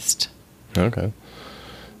Baptist. Okay.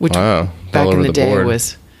 Which back in the day board.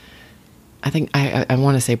 was, I think, I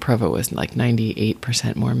want to say Provo was like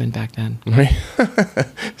 98% Mormon back then. Right.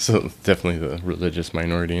 So definitely the religious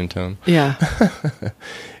minority in town. Yeah.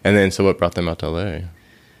 And then, so what brought them out to LA?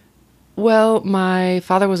 Well, my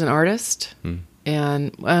father was an artist.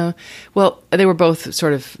 And, they were both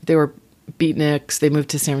they were beatniks. They moved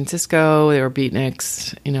to San Francisco. They were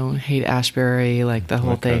beatniks, Haight-Ashbury, like the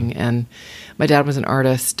whole thing. And my dad was an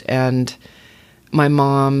artist, and my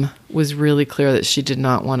mom was really clear that she did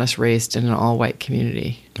not want us raised in an all-white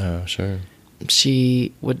community. Oh, sure.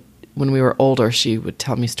 She would, when we were older, she would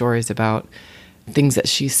tell me stories about things that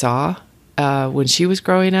she saw when she was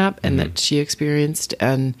growing up and that she experienced.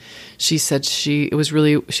 And she said it was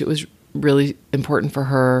really important for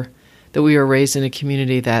her that we were raised in a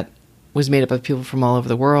community that was made up of people from all over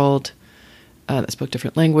the world, that spoke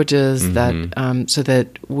different languages, that so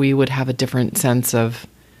that we would have a different sense of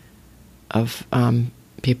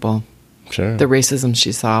people. Sure. The racism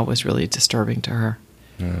she saw was really disturbing to her.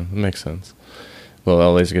 Yeah, that makes sense.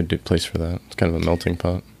 Well, LA's a good place for that. It's kind of a melting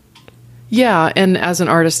pot. Yeah, and as an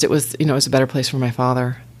artist, it was a better place for my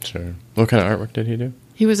father. Sure. What kind of artwork did he do?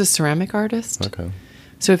 He was a ceramic artist. Okay.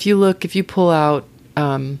 So if you pull out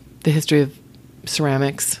the history of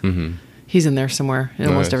ceramics, he's in there somewhere in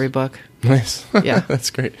almost every book. Nice. Yeah. That's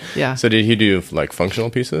great. Yeah. So did he do like functional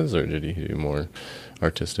pieces, or did he do more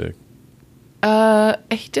artistic?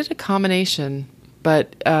 He did a combination,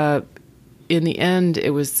 but in the end,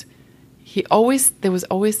 there was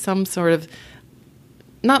always some sort of,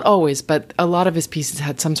 not always, but a lot of his pieces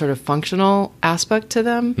had some sort of functional aspect to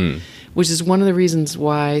them, which is one of the reasons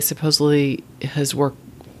why supposedly his work,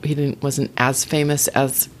 wasn't as famous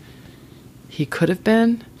as he could have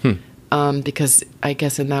been. Because I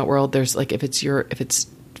guess in that world, there's like, if it's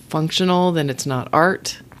functional, then it's not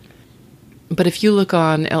art. But if you look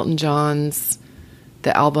on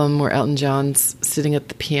the album where Elton John's sitting at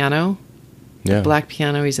the piano, the black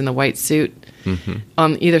piano, he's in the white suit. Mm-hmm.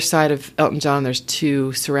 On either side of Elton John, there's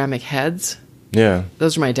 2 ceramic heads. Yeah.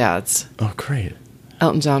 Those are my dad's. Oh, great.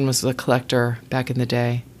 Elton John was a collector back in the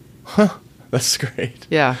day. Huh. That's great.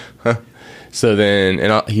 Yeah. Huh. So then,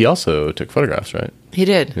 and he also took photographs, right? He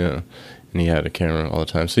did. Yeah. And he had a camera all the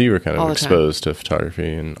time. So you were kind of exposed to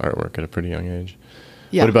photography and artwork at a pretty young age.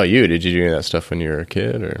 Yeah. What about you? Did you do any of that stuff when you were a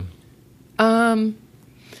kid, or?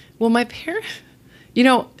 Well, my parents,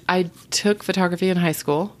 I took photography in high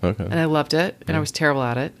school. Okay. And I loved it. And I was terrible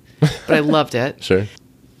at it, but I loved it. Sure.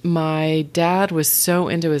 My dad was so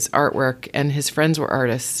into his artwork, and his friends were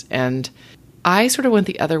artists, and I sort of went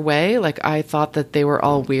the other way. Like, I thought that they were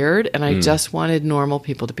all weird, and I just wanted normal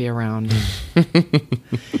people to be around.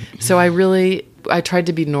 So I tried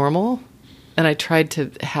to be normal, and I tried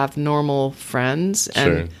to have normal friends.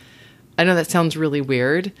 And sure. I know that sounds really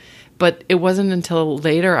weird, but it wasn't until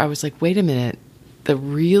later I was like, wait a minute, the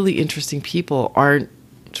really interesting people aren't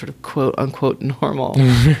sort of quote unquote normal.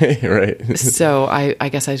 Right. So I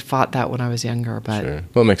guess I fought that when I was younger, but. Sure.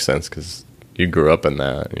 Well, it makes sense because you grew up in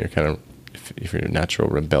that, and you're kind of, if you're a natural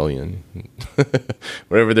rebellion,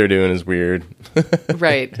 whatever they're doing is weird.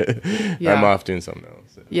 Right. Yeah. I'm off doing something else.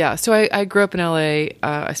 Yeah. So I grew up in LA.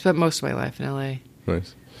 I spent most of my life in LA.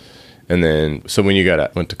 Nice. And then, so when you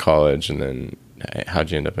went to college, and then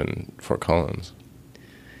how'd you end up in Fort Collins?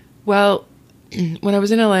 Well, when I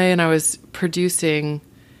was in LA and I was producing,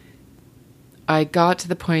 I got to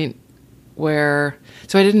the point where,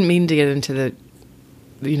 so I didn't mean to get into the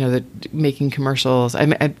making commercials. I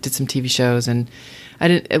did some TV shows, and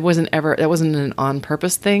that wasn't an on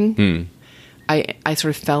purpose thing. I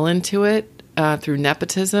sort of fell into it through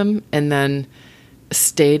nepotism, and then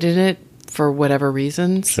stayed in it for whatever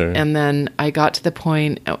reasons. Sure. And then I got to the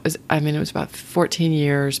point, it was about 14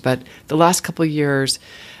 years, but the last couple of years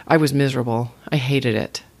I was miserable. I hated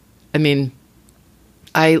it. I mean,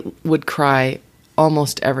 I would cry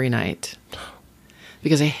almost every night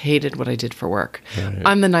because I hated what I did for work. Right.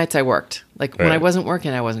 On the nights I worked. Like, when I wasn't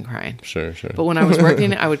working, I wasn't crying. Sure. But when I was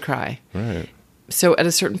working, I would cry. Right. So at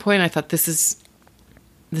a certain point, I thought, this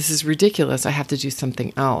is ridiculous. I have to do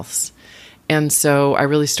something else. And so I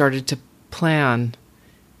really started to plan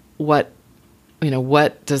what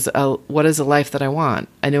is a life that I want.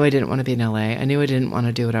 I knew I didn't want to be in LA. I knew I didn't want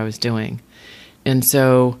to do what I was doing. And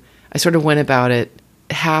so I sort of went about it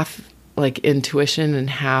half like intuition and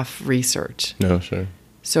half research. No, sure.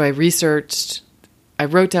 So I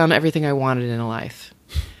wrote down everything I wanted in a life.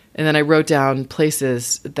 And then I wrote down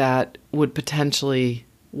places that would potentially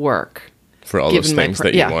work. For all those things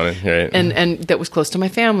that you wanted, right? And that was close to my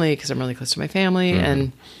family, because I'm really close to my family.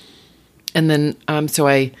 Mm-hmm. And then, so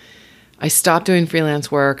I stopped doing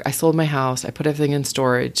freelance work. I sold my house. I put everything in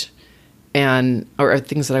storage, or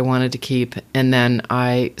things that I wanted to keep. And then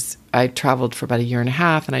I traveled for about a year and a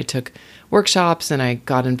half, and I took workshops, and I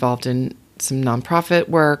got involved in some nonprofit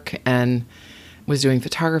work, and was doing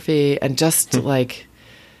photography, and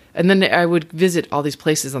and then I would visit all these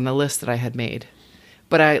places on the list that I had made.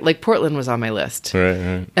 But Portland was on my list. Right.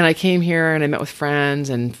 And I came here, and I met with friends,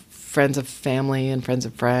 and friends of family, and friends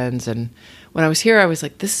of friends. And when I was here, I was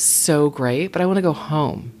like, this is so great, but I want to go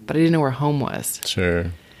home. But I didn't know where home was.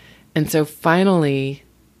 Sure. And so finally,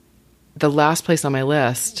 the last place on my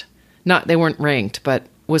list, they weren't ranked, but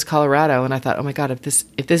was Colorado. And I thought, oh my God, if this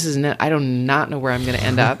isn't it, I do not know where I'm going to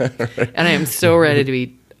end up. Right. And I am so ready to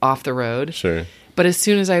be off the road. Sure. But as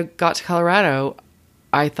soon as I got to Colorado,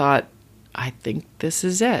 I thought, I think this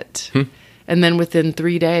is it. And then within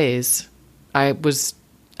 3 days, I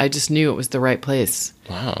just knew it was the right place.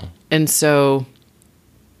 Wow. And so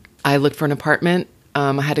I looked for an apartment.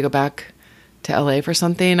 I had to go back to LA for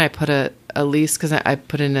something. I put a lease, because I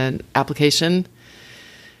put in an application,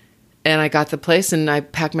 and I got the place, and I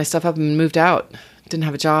packed my stuff up and moved out. Didn't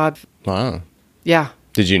have a job. Wow. Yeah.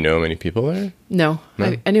 Did you know many people there? No.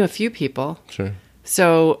 I knew a few people. Sure.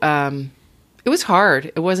 So, it was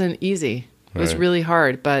hard. It wasn't easy. It was really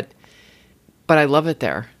hard, but I love it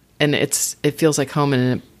there, and it feels like home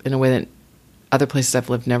in a way that other places I've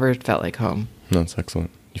lived never felt like home. That's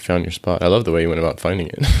excellent. You found your spot. I love the way you went about finding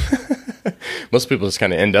it. Most people just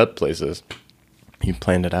kind of end up places. You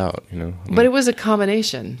planned it out, But it was a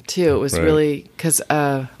combination too. It was really because,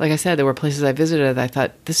 like I said, there were places I visited that I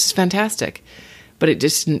thought, this is fantastic, but it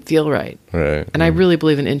just didn't feel right. Right. And I really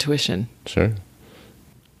believe in intuition. Sure.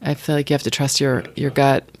 I feel like you have to trust your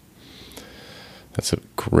gut. That's a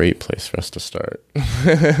great place for us to start.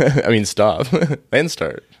 Stop and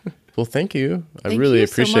start. Well, thank you. I Thank really you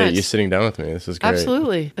so appreciate much. you sitting down with me. This is great.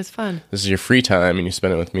 Absolutely. It's fun. This is your free time, and you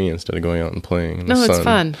spend it with me instead of going out and playing in the No, sun. it's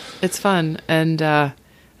fun. It's fun. And I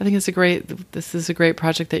think this is a great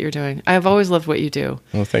project that you're doing. I've always loved what you do.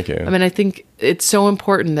 Well, thank you. I mean, I think it's so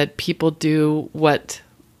important that people do what,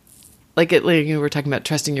 like you were talking about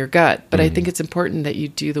trusting your gut, but I think it's important that you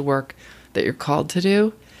do the work that you're called to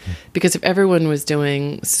do. Because if everyone was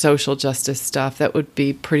doing social justice stuff, that would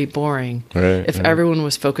be pretty boring. Right, if right. everyone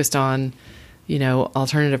was focused on,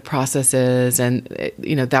 alternative processes, and,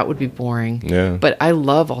 that would be boring. Yeah. But I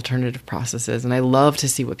love alternative processes, and I love to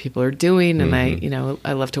see what people are doing, and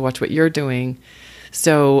I love to watch what you're doing.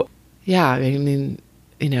 So, yeah, I mean,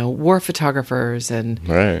 war photographers, and,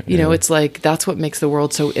 Right, it's like, that's what makes the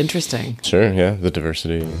world so interesting. Sure, yeah, the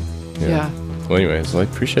diversity. Yeah. Well, anyways, I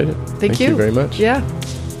appreciate it. Thank you very much. Yeah.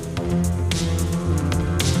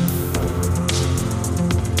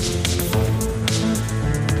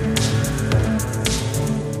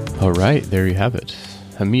 All right, there you have it.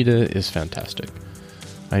 Hamidah is fantastic.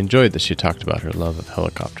 I enjoyed that she talked about her love of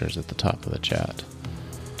helicopters at the top of the chat.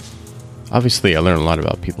 Obviously, I learn a lot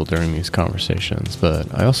about people during these conversations,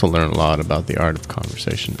 but I also learn a lot about the art of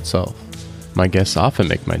conversation itself. My guests often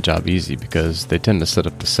make my job easy because they tend to set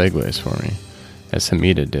up the segues for me, as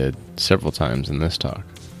Hamidah did several times in this talk.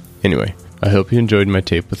 Anyway, I hope you enjoyed my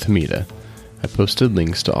tape with Hamidah. I posted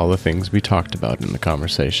links to all the things we talked about in the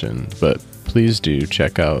conversation, but please do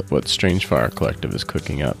check out what Strange Fire Collective is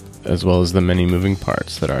cooking up, as well as the many moving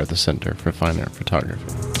parts that are the Center for Fine Art Photography.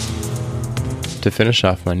 To finish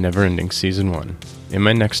off my never-ending Season 1, in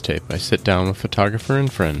my next tape I sit down with photographer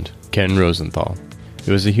and friend Ken Rosenthal.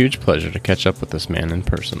 It was a huge pleasure to catch up with this man in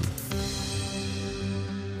person.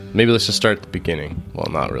 Maybe let's just start at the beginning. Well,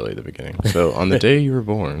 not really the beginning. So, on the day you were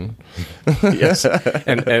born... Yes.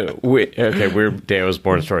 And weird day I was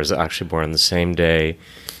born story. I was actually born the same day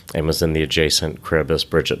and was in the adjacent crib as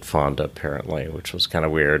Bridget Fonda, apparently, which was kind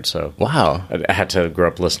of weird. So Wow. I had to grow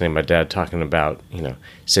up listening to my dad talking about,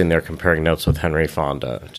 sitting there comparing notes with Henry Fonda.